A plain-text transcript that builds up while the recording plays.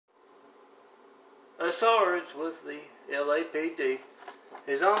a sergeant with the LAPD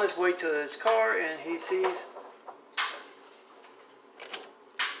is on his way to his car, and he sees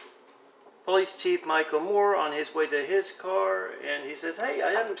Police Chief Michael Moore on his way to his car, and he says, "Hey,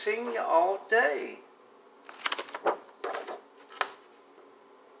 I haven't seen you all day.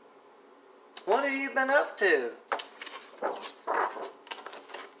 What have you been up to?"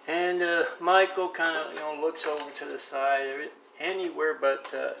 And Michael kind of, looks over to the side, anywhere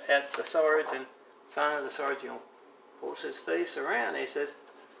but at the sergeant, and finally the sergeant, pulls his face around, and he says,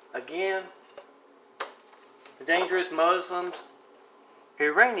 "Again, the dangerous Muslims,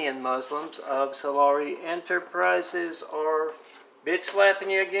 Iranian Muslims of Solari Enterprises are bitch slapping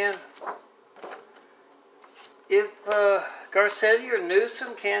you again? If Garcetti or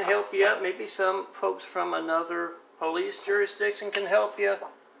Newsom can't help you out, maybe some folks from another police jurisdiction can help you.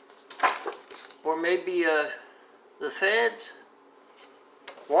 Or maybe the feds.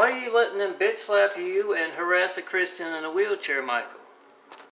 Why are you letting them bitch slap you and harass a Christian in a wheelchair, Michael?"